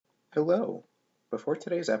Hello! Before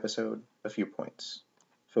today's episode, a few points.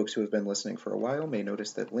 Folks who have been listening for a while may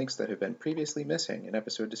notice that links that have been previously missing in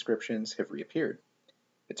episode descriptions have reappeared.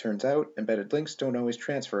 It turns out embedded links don't always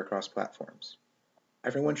transfer across platforms.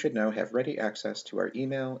 Everyone should now have ready access to our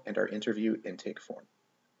email and our interview intake form.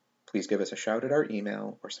 Please give us a shout at our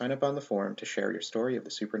email or sign up on the form to share your story of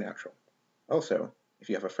the supernatural. Also, if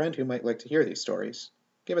you have a friend who might like to hear these stories,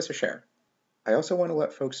 give us a share. I also want to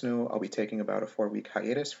let folks know I'll be taking about a 4-week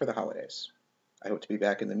hiatus for the holidays. I hope to be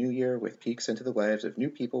back in the new year with peeks into the lives of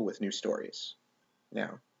new people with new stories.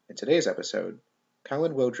 Now, in today's episode,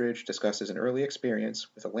 Colin Wildridge discusses an early experience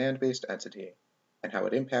with a land-based entity and how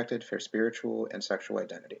it impacted their spiritual and sexual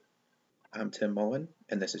identity. I'm Tim Mullen,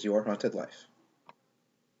 and this is Your Haunted Life.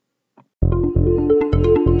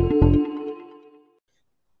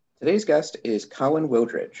 Today's guest is Colin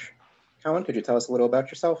Wildridge. Colin, could you tell us a little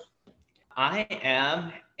about yourself? I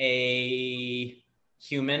am a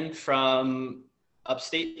human from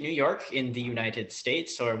upstate New York in the United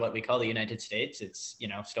States, or what we call the United States. It's,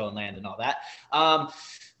 stolen land and all that.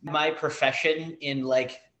 My profession in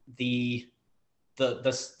like the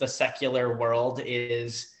secular world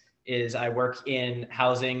is I work in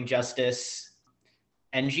housing justice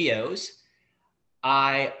NGOs.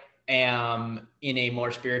 I am, in a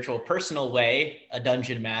more spiritual, personal way, a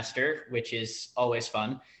dungeon master, which is always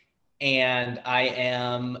fun. And I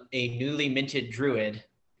am a newly minted druid.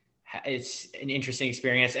 It's an interesting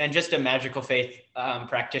experience, and just a magical faith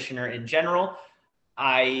practitioner in general.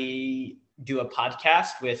 I do a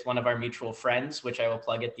podcast with one of our mutual friends, which I will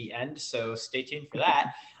plug at the end, so stay tuned for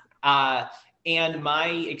that. And my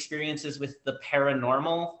experiences with the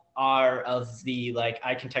paranormal are of the,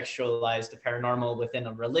 I contextualize the paranormal within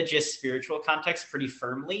a religious, spiritual context pretty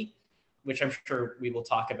firmly, which I'm sure we will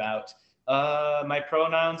talk about. My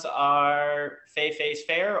pronouns are Fae, Fae's,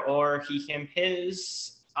 fair, or he, him,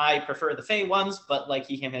 his. I prefer the Fae ones, but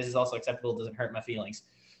he, him, his is also acceptable. Doesn't hurt my feelings.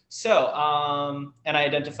 So, and I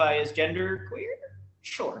identify as gender queer.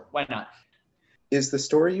 Sure, why not? Is the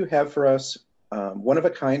story you have for us one of a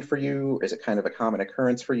kind for you? Is it kind of a common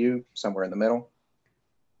occurrence for you, somewhere in the middle?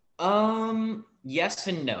 Yes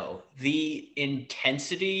and no. The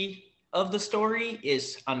intensity of the story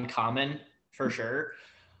is uncommon for sure.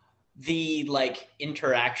 The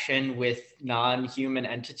interaction with non-human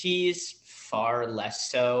entities, far less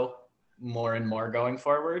so, more and more going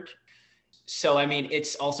forward. So, I mean,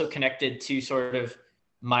 it's also connected to sort of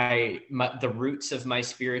the roots of my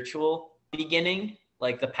spiritual beginning,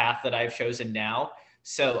 like the path that I've chosen now.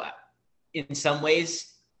 So in some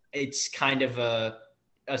ways, it's kind of a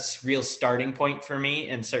real starting point for me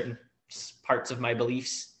in certain parts of my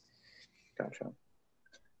beliefs. Gotcha.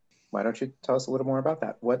 Why don't you tell us a little more about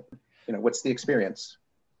that? What's the experience?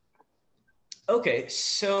 Okay,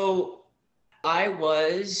 so I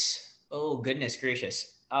was, oh goodness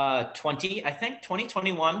gracious,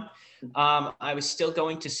 2021. I was still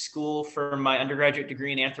going to school for my undergraduate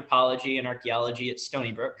degree in anthropology and archaeology at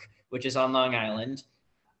Stony Brook, which is on Long Island.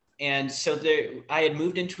 And so I had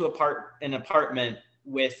moved into an apartment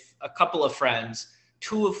with a couple of friends,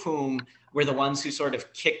 two of whom were the ones who sort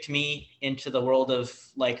of kicked me into the world of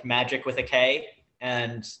magic with a K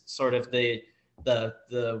and sort of the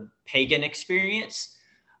pagan experience.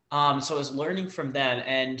 So I was learning from them,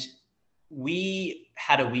 and we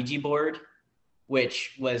had a Ouija board,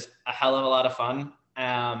 which was a hell of a lot of fun.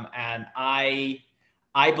 And I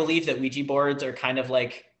believe that Ouija boards are kind of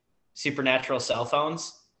like supernatural cell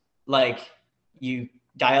phones. You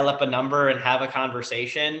dial up a number and have a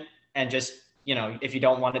conversation, and just, if you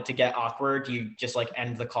don't want it to get awkward, you just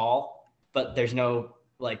end the call, but there's no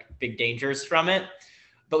big dangers from it.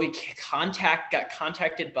 But we got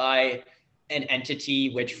contacted by an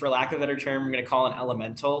entity, which, for lack of a better term, I'm going to call an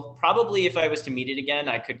elemental. Probably if I was to meet it again,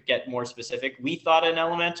 I could get more specific. We thought an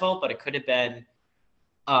elemental, but it could have been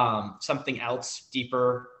something else,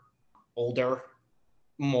 deeper, older,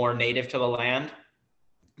 more native to the land.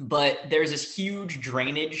 But there's this huge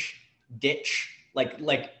drainage ditch,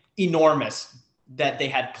 enormous, that they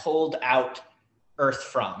had pulled out earth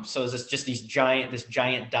from. So it was this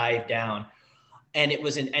giant dive down. And it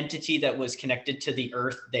was an entity that was connected to the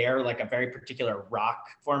earth there, a very particular rock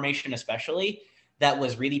formation, especially, that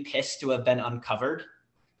was really pissed to have been uncovered.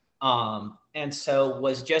 And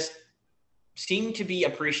so seemed to be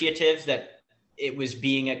appreciative that it was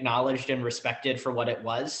being acknowledged and respected for what it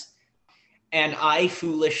was. And I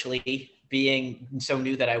foolishly, being so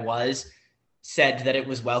new that I was, said that it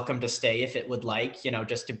was welcome to stay if it would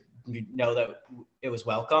just to know that it was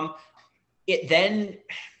welcome. It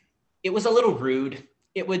was a little rude.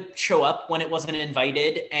 It would show up when it wasn't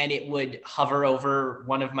invited, and it would hover over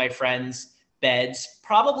one of my friends beds,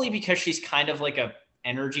 probably because she's kind of like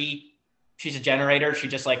she's a generator. She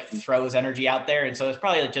just like throws energy out there. And so it's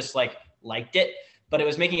probably just like liked it, but it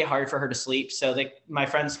was making it hard for her to sleep. So my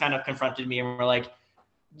friends kind of confronted me and were like,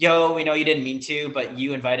 yo, we know you didn't mean to, but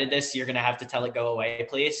you invited this. You're going to have to tell it go away,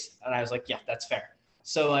 please. And I was like, yeah, that's fair.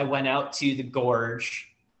 So I went out to the gorge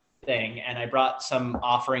thing and I brought some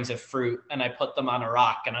offerings of fruit and I put them on a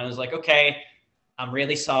rock. And I was like, okay, I'm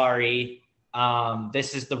really sorry.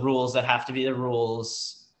 This is the rules that have to be the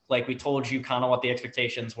rules. Like we told you kind of what the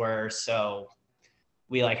expectations were. So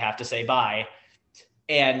we like have to say bye.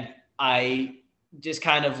 And I just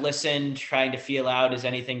kind of listened, trying to feel out, is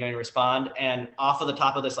anything going to respond? And off of the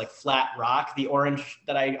top of this like flat rock, the orange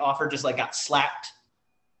that I offered just like got slapped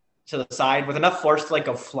to the side with enough force to like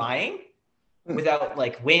go flying without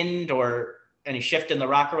like wind or any shift in the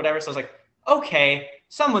rock or whatever. So I was like, okay,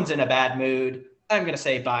 someone's in a bad mood. I'm going to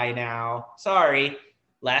say bye now. Sorry.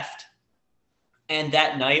 Left. And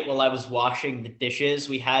that night while I was washing the dishes,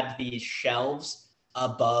 we had these shelves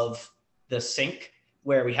above the sink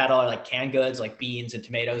where we had all our like canned goods, like beans and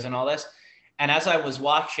tomatoes and all this. And as I was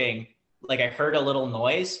watching, like I heard a little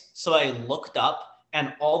noise. So I looked up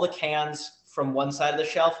and all the cans from one side of the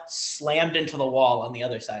shelf slammed into the wall on the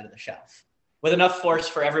other side of the shelf with enough force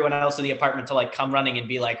for everyone else in the apartment to like come running and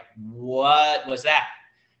be like, what was that?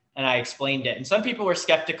 And I explained it. And some people were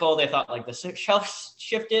skeptical. They thought like the shelf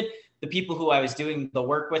shifted. The people who I was doing the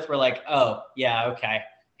work with were like, oh yeah, okay.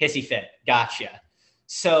 Hissy fit. Gotcha.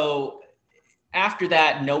 So after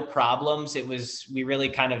that, no problems. We really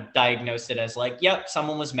kind of diagnosed it as like, yep,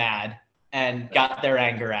 someone was mad and got their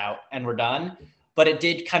anger out and we're done. But it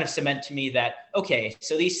did kind of cement to me that, okay,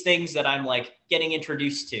 so these things that I'm like getting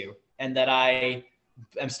introduced to and that I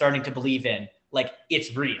am starting to believe in, like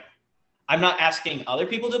it's real. I'm not asking other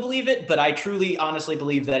people to believe it, but I truly, honestly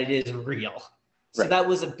believe that it is real. So that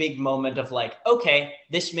was a big moment of like, okay,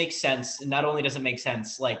 this makes sense. And not only does it make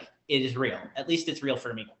sense, like it is real. At least it's real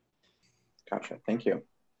for me. Gotcha. Thank you.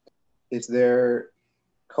 Is there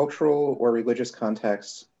cultural or religious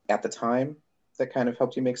context at the time that kind of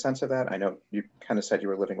helped you make sense of that? I know you kind of said you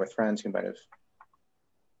were living with friends who might have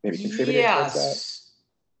maybe contributed towards that.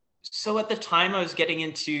 So at the time I was getting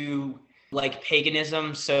into like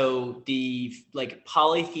paganism. So the like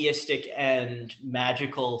polytheistic and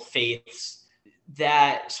magical faiths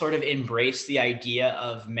that sort of embrace the idea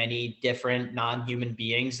of many different non-human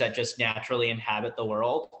beings that just naturally inhabit the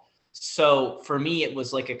world. So for me, it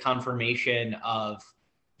was like a confirmation of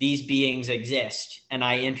these beings exist and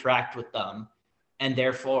I interact with them. And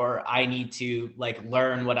therefore I need to like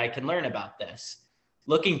learn what I can learn about this.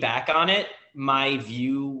 Looking back on it, my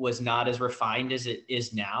view was not as refined as it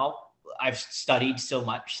is now. I've studied so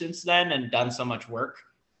much since then and done so much work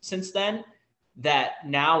since then that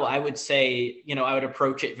now I would say, I would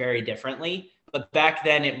approach it very differently. But back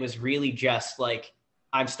then it was really just like,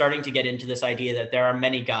 I'm starting to get into this idea that there are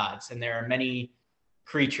many gods and there are many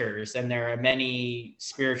creatures and there are many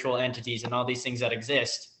spiritual entities and all these things that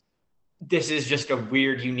exist. This is just a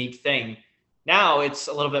weird, unique thing. Now it's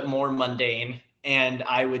a little bit more mundane, and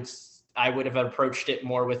I would have approached it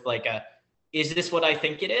more with like is this what I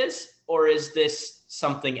think it is? Or is this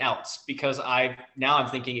something else? Because I'm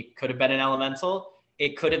thinking it could have been an elemental.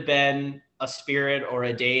 It could have been a spirit or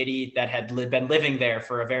a deity that had been living there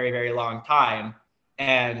for a very, very long time.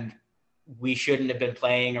 And we shouldn't have been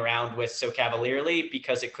playing around with so cavalierly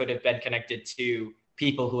because it could have been connected to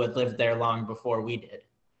people who had lived there long before we did.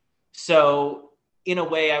 So in a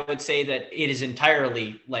way, I would say that it is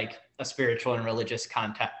entirely like a spiritual and religious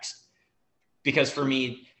context. Because for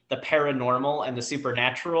me, the paranormal and the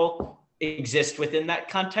supernatural exist within that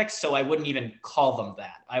context. So I wouldn't even call them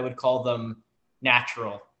that. I would call them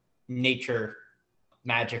natural, nature,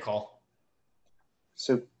 magical.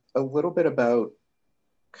 So a little bit about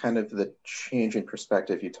kind of the change in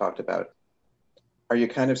perspective you talked about. Are you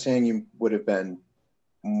kind of saying you would have been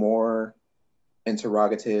more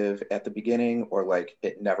interrogative at the beginning, or like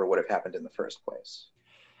it never would have happened in the first place?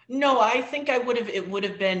 No, I think I would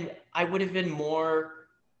have been more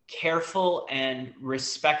careful and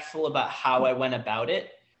respectful about how I went about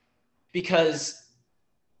it, because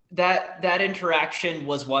that interaction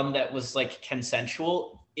was one that was like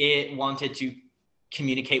consensual. It wanted to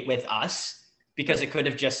communicate with us because it could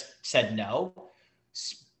have just said no.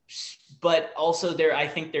 But also I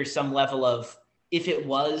think there's some level of, if it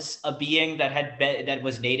was a being that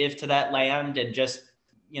was native to that land and just,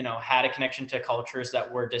 had a connection to cultures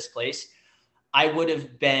that were displaced, I would have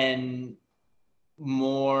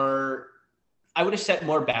set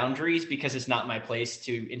more boundaries because it's not my place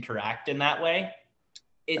to interact in that way.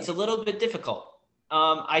 It's a little bit difficult.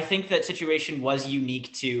 I think that situation was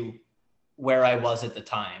unique to where I was at the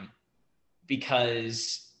time,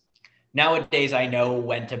 because nowadays I know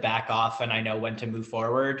when to back off and I know when to move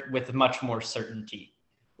forward with much more certainty.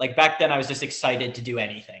 Like back then I was just excited to do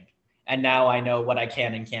anything. And now I know what I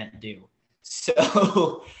can and can't do.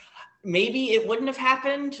 So maybe it wouldn't have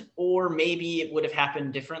happened, or maybe it would have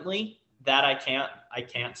happened differently. That I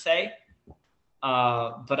can't say.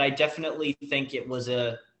 But I definitely think it was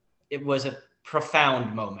a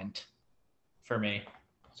profound moment for me.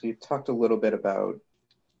 So you talked a little bit about,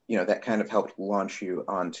 that kind of helped launch you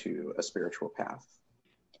onto a spiritual path.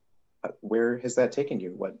 Where has that taken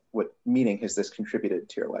you? What meaning has this contributed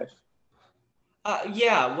to your life?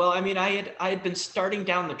 Yeah, well, I mean, I had been starting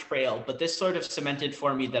down the trail, but this sort of cemented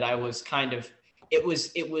for me that I was it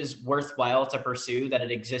was worthwhile to pursue, that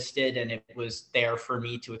it existed and it was there for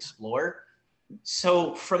me to explore.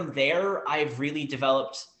 So from there, I've really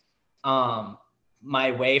developed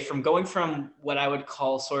my way from going from what I would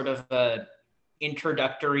call sort of a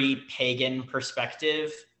introductory pagan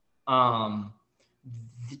perspective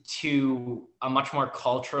to a much more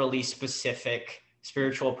culturally specific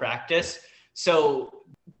spiritual practice. So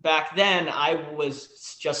back then I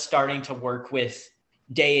was just starting to work with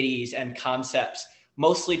deities and concepts,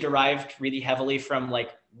 mostly derived really heavily from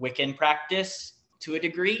like Wiccan practice to a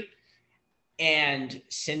degree. And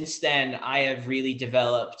since then I have really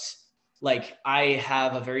developed, like, I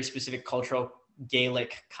have a very specific cultural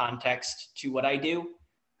Gaelic context to what I do.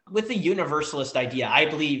 With the universalist idea, I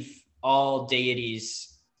believe all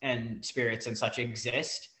deities and spirits and such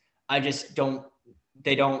exist.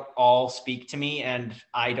 They don't all speak to me, and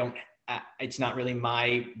it's not really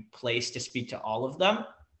my place to speak to all of them.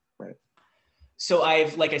 Right. So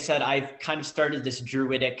like I said, I've kind of started this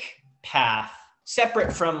druidic path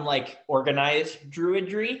separate from like organized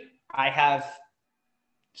druidry. I have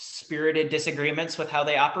spirited disagreements with how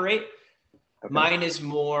they operate. Okay. Mine is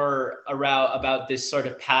more about this sort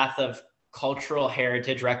of path of cultural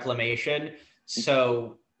heritage reclamation.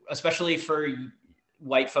 So especially for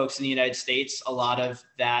white folks in the United States, a lot of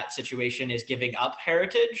that situation is giving up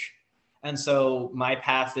heritage. And so my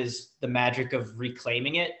path is the magic of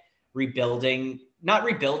reclaiming it, not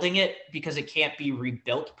rebuilding it because it can't be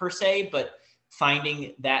rebuilt per se, but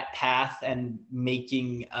finding that path and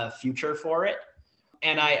making a future for it.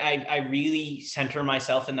 And I really center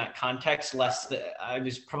myself in that context. I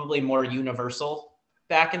was probably more universal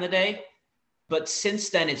back in the day, but since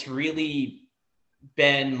then it's really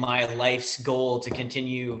been my life's goal to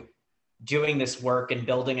continue doing this work and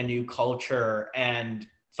building a new culture and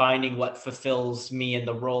finding what fulfills me and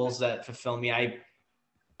the roles that fulfill me.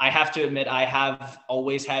 I have to admit, I have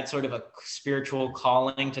always had sort of a spiritual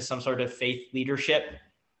calling to some sort of faith leadership.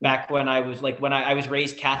 Back when I was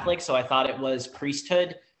raised Catholic, so I thought it was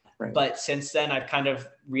priesthood. Right. But since then, I've kind of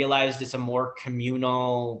realized it's a more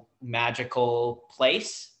communal, magical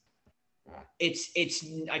place.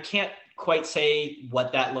 I can't quite say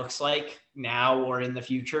what that looks like now or in the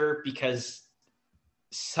future, because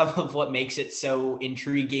some of what makes it so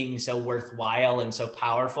intriguing, so worthwhile, and so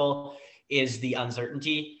powerful is the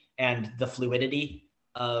uncertainty and the fluidity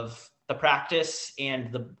of the practice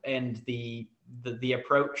and the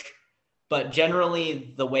approach. But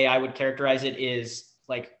generally, the way I would characterize it is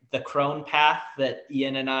like the crone path that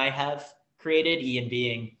Ian and I have created. Ian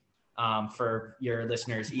being, for your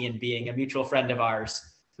listeners, Ian being a mutual friend of ours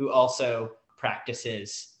who also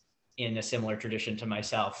practices in a similar tradition to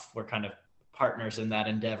myself. We're kind of partners in that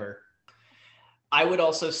endeavor. I would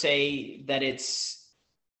also say that it's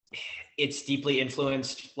deeply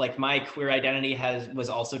influenced, like my queer identity was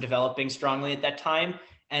also developing strongly at that time.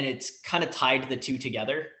 And it's kind of tied the two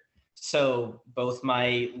together. So both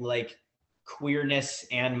my like queerness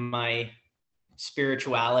and my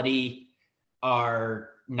spirituality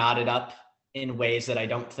are knotted up in ways that I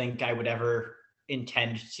don't think I would ever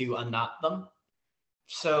intend to unknot them.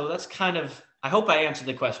 So that's kind of, I hope I answered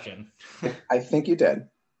the question. I think you did.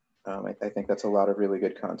 I think that's a lot of really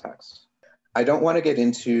good context. I don't want to get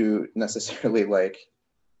into necessarily like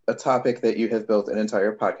a topic that you have built an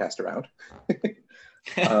entire podcast around.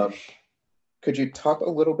 Could you talk a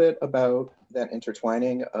little bit about that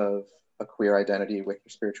intertwining of a queer identity with your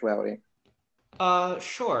spirituality?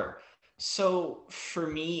 Sure. So for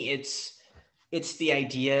me, it's the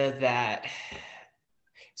idea that,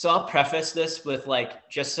 so I'll preface this with like,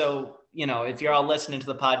 just so, if you're all listening to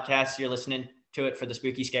the podcast, you're listening to it for the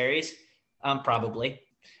spooky scaries, probably.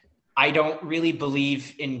 I don't really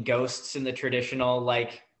believe in ghosts in the traditional,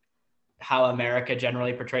 like how America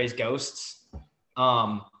generally portrays ghosts.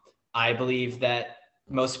 I believe that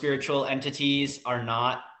most spiritual entities are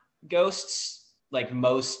not ghosts. like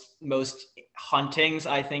most hauntings,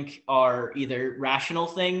 I think, are either rational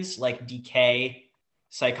things like decay,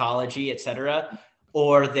 psychology, etc.,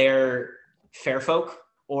 or they're fair folk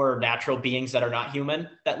or natural beings that are not human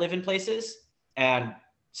that live in places. And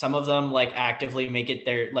some of them like actively make it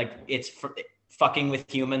their like fucking with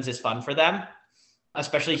humans is fun for them,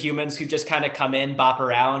 especially humans who just kind of come in, bop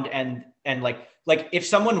around, and like if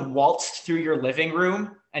someone waltzed through your living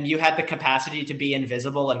room and you had the capacity to be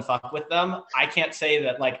invisible and fuck with them, I can't say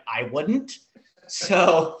that like I wouldn't.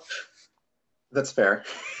 So That's fair.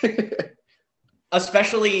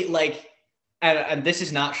 especially like, and this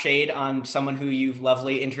is not shade on someone who you've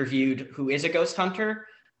lovely interviewed who is a ghost hunter,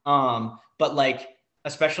 but like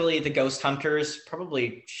especially the ghost hunters,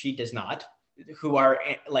 probably she does not, who are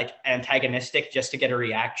like antagonistic just to get a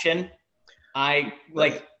reaction. I've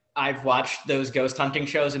watched those ghost hunting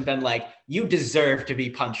shows and been like, you deserve to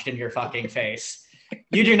be punched in your fucking face.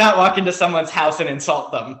 You do not walk into someone's house and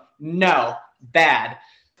insult them. No, bad.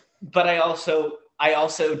 But I also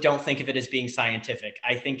don't think of it as being scientific.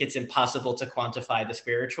 I think it's impossible to quantify the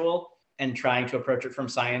spiritual, and trying to approach it from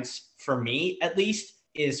science, for me at least,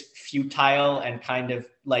 is futile and kind of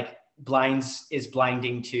like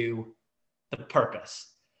blinding to the purpose.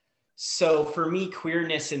 So for me,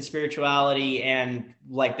 queerness and spirituality and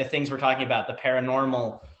like the things we're talking about, the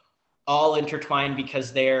paranormal, all intertwined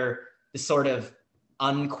because they're the sort of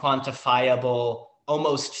unquantifiable,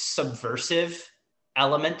 almost subversive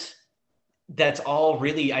element that's all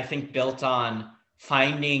really, I think, built on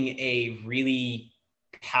finding a really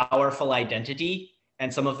powerful identity.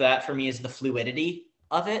 And some of that for me is the fluidity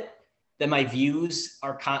of it, that my views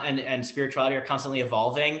are and spirituality are constantly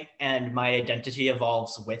evolving, and my identity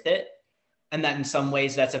evolves with it. And that in some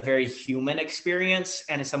ways that's a very human experience,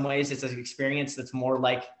 and in some ways it's an experience that's more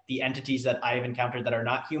like the entities that I've encountered that are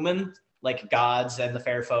not human, like gods and the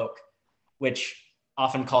fair folk, which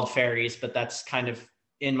often called fairies, but that's kind of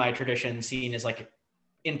in my tradition seen as like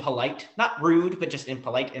impolite, not rude, but just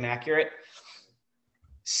impolite, inaccurate.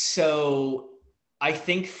 So I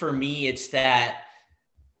think for me it's that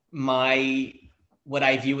what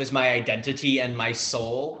I view as my identity and my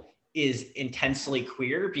soul is intensely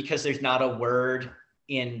queer, because there's not a word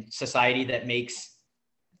in society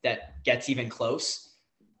that gets even close.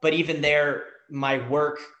 But even there, my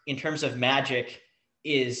work in terms of magic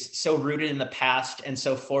is so rooted in the past and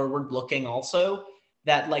so forward looking also,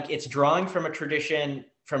 that like it's drawing from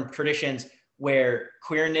traditions where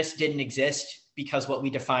queerness didn't exist because what we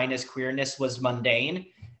define as queerness was mundane,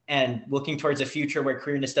 and looking towards a future where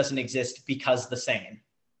queerness doesn't exist because the same.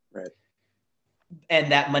 Right.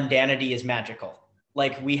 And that mundanity is magical.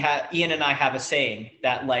 Like Ian and I have a saying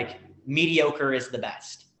that like mediocre is the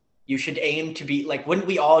best. You should aim to be like, wouldn't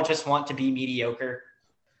we all just want to be mediocre?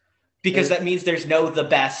 Because that means there's no the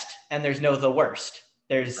best and there's no the worst.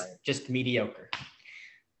 There's just mediocre.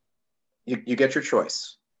 You get your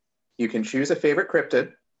choice. You can choose a favorite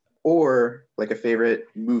cryptid or like a favorite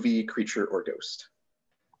movie, creature, or ghost.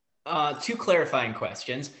 Two clarifying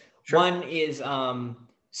questions. Sure. One is,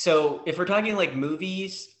 so if we're talking like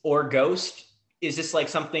movies or ghost, is this like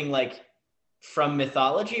something like from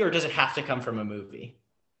mythology, or does it have to come from a movie?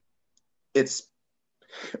 It's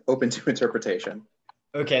open to interpretation.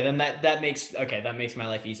 Okay, then that makes my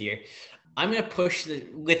life easier. I'm gonna push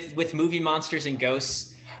with movie monsters and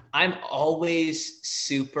ghosts. I'm always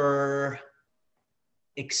super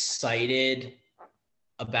excited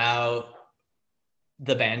about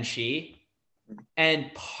the Banshee,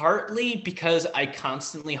 and partly because I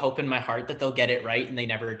constantly hope in my heart that they'll get it right, and they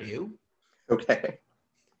never do. Okay.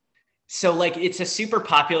 So like it's a super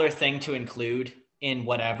popular thing to include in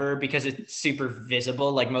whatever because it's super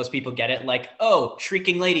visible. Like most people get it, like, oh,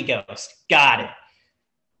 Shrieking Lady Ghost, got it,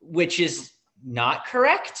 which is not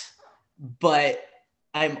correct. But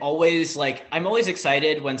I'm always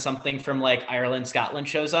excited when something from like Ireland, Scotland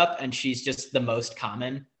shows up, and she's just the most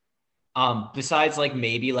common. Besides like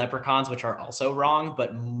maybe leprechauns, which are also wrong,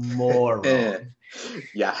 but more wrong.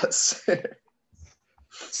 Yes.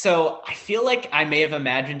 So I feel like I may have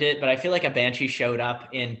imagined it, but I feel like a Banshee showed up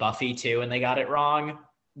in Buffy too, and they got it wrong,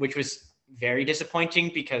 which was very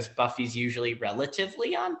disappointing because Buffy's usually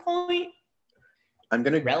relatively on point. I'm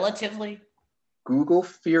going to relatively Google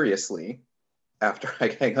furiously after I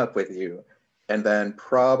hang up with you, and then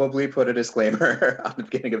probably put a disclaimer on the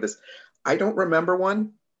beginning of this. I don't remember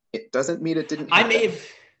one. It doesn't mean it didn't happen.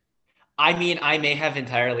 I may have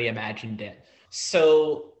entirely imagined it.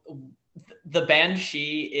 So the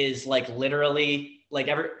Banshee is like literally like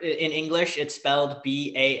in English it's spelled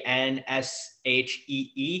Banshee.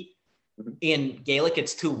 Mm-hmm. In Gaelic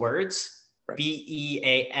it's two words, right.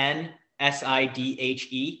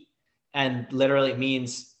 Bansidhe. and literally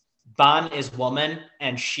means Ban is woman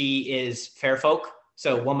and she is fair folk.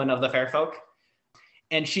 So woman of the fair folk.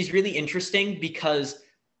 And she's really interesting because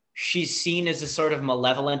she's seen as a sort of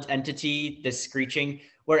malevolent entity, this screeching,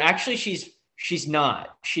 where actually she's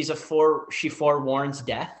not. She forewarns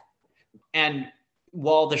death. And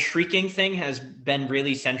while the shrieking thing has been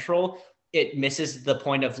really central, it misses the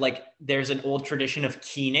point of like there's an old tradition of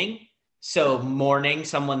keening, so mourning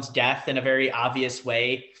someone's death in a very obvious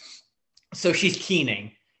way. So she's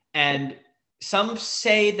keening, and some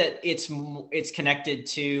say that it's connected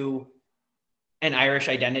to an Irish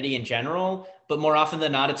identity in general, but more often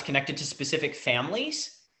than not, it's connected to specific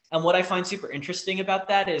families. And what I find super interesting about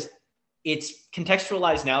that is it's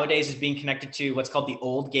contextualized nowadays as being connected to what's called the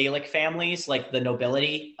old Gaelic families, like the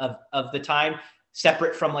nobility of the time,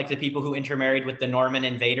 separate from like the people who intermarried with the Norman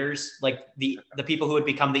invaders, like the people who would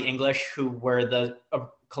become the English, who were the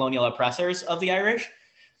colonial oppressors of the Irish.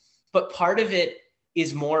 But part of it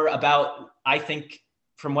is more about, I think,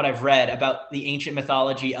 from what I've read, about the ancient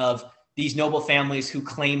mythology of these noble families who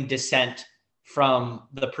claim descent from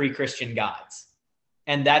the pre-Christian gods.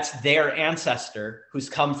 And that's their ancestor who's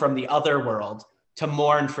come from the other world to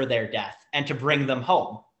mourn for their death and to bring them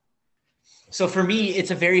home. So for me,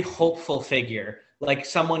 it's a very hopeful figure, like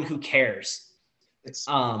someone who cares.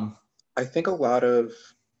 I think the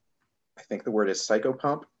word is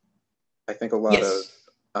psychopomp. I think a lot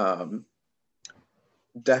of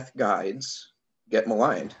death guides get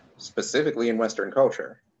maligned, specifically in Western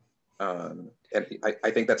culture. And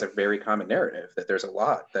I think that's a very common narrative, that there's a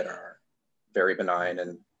lot that are very benign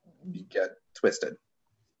and get twisted.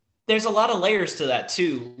 There's a lot of layers to that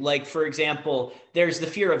too. Like, for example, there's the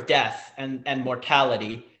fear of death and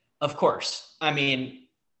mortality. Of course. I mean,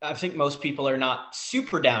 I think most people are not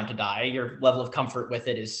super down to die. Your level of comfort with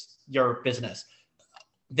it is your business.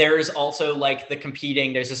 There's also like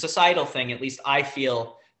there's a societal thing, at least I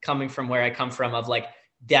feel, coming from where I come from, of like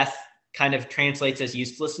death kind of translates as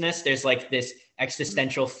uselessness. There's like this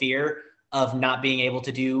existential fear of not being able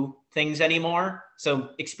to do things anymore.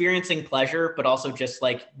 So experiencing pleasure, but also just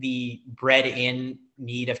like the bred in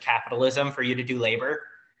need of capitalism for you to do labor,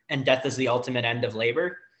 and death is the ultimate end of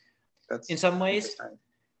labor. That's in some ways.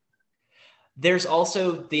 There's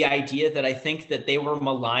also the idea that I think that they were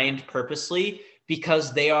maligned purposely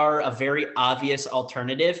because they are a very obvious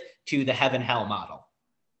alternative to the heaven hell model.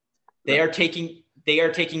 They are taking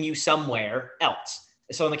you somewhere else.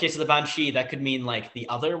 So in the case of the Banshee, that could mean like the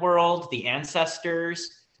other world, the ancestors.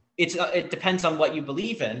 It depends on what you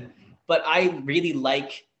believe in, but I really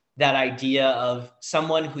like that idea of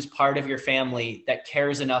someone who's part of your family that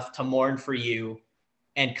cares enough to mourn for you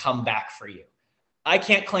and come back for you. I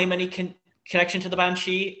can't claim any connection to the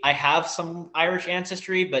Banshee. I have some Irish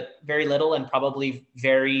ancestry, but very little, and probably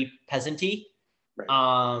very peasanty.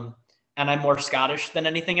 Right. And I'm more Scottish than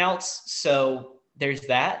anything else. So there's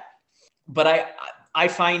that. But I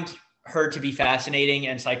find her to be fascinating,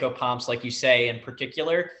 and psychopomps, like you say, in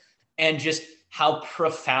particular, and just how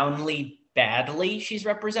profoundly badly she's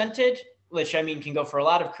represented, which I mean can go for a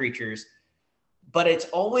lot of creatures, but it's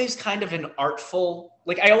always kind of an artful,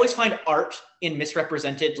 like I always find art in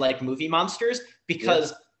misrepresented like movie monsters,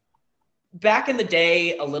 because back in the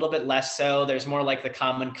day, a little bit less so, there's more like the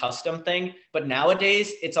common custom thing, but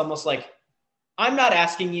nowadays it's almost like, I'm not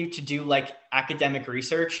asking you to do like academic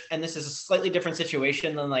research, and this is a slightly different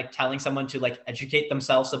situation than like telling someone to like educate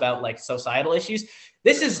themselves about like societal issues.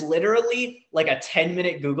 This is literally like a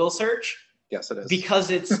 10-minute Google search. Yes, it is. Because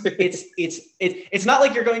it's not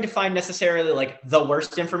like you're going to find necessarily like the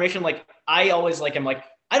worst information. Like I always like, I'm like,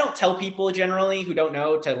 I don't tell people generally who don't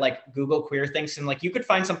know to like Google queer things, and like you could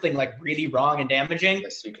find something like really wrong and damaging.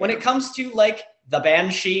 Yes, you can. When it comes to like the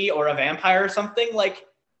Banshee or a vampire or something, like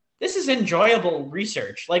this is enjoyable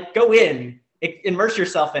research. Like go in, immerse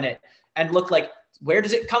yourself in it, and look like, where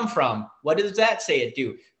does it come from? What does that say it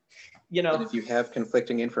do? You know, and if you have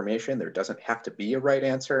conflicting information, there doesn't have to be a right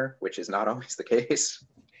answer, which is not always the case.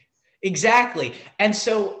 Exactly. And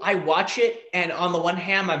so I watch it, and on the one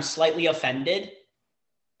hand, I'm slightly offended.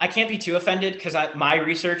 I can't be too offended because my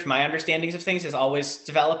research, my understandings of things is always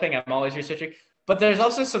developing. I'm always researching. But there's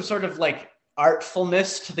also some sort of like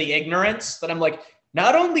artfulness to the ignorance that I'm like,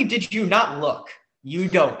 not only did you not look, you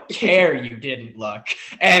don't care you didn't look,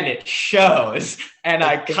 and it shows. And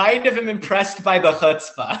I kind of am impressed by the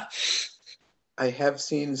chutzpah. I have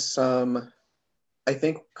seen some, I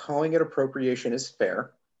think calling it appropriation is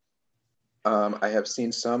fair. I have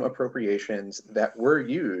seen some appropriations that were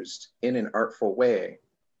used in an artful way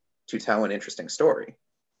to tell an interesting story.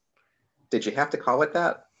 Did you have to call it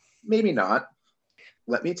that? Maybe not.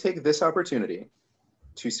 Let me take this opportunity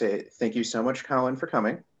to say thank you so much, Colin, for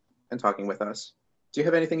coming. and talking with us. Do you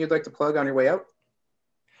have anything you'd like to plug on your way out?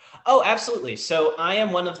 Oh, absolutely. So I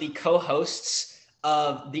am one of the co-hosts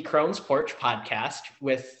of the Crone's Porch podcast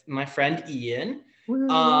with my friend Ian.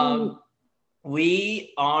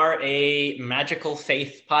 We are a magical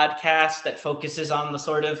faith podcast that focuses on the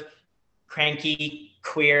sort of cranky,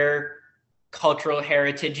 queer, cultural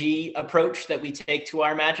heritage-y approach that we take to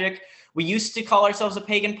our magic. We used to call ourselves a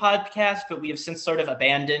pagan podcast, but we have since sort of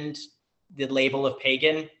abandoned the label of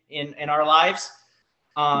pagan in our lives.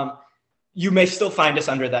 You may still find us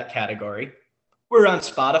under that category. We're on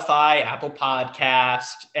Spotify, Apple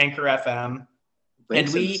Podcast, Anchor FM,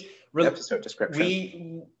 Links and episode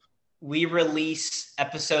description. We release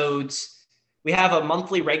episodes. We have a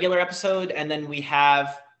monthly regular episode, and then we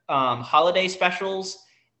have holiday specials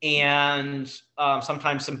and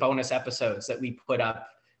sometimes some bonus episodes that we put up.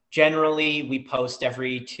 Generally, we post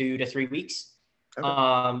every 2 to 3 weeks.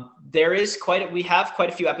 Okay. We have quite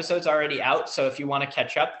a few episodes already out, so if you want to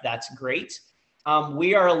catch up, that's great.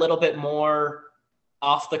 We are a little bit more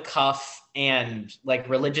off the cuff and like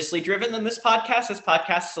religiously driven than this podcast. This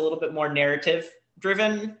podcast is a little bit more narrative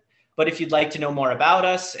driven, but if you'd like to know more about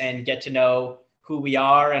us and get to know who we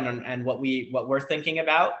are and what we're thinking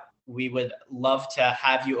about, we would love to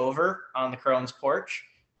have you over on the Crone's Porch.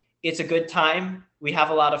 It's a good time. We have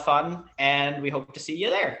a lot of fun, and we hope to see you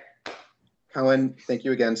there. Colin, thank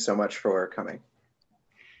you again so much for coming.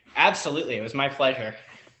 Absolutely. It was my pleasure.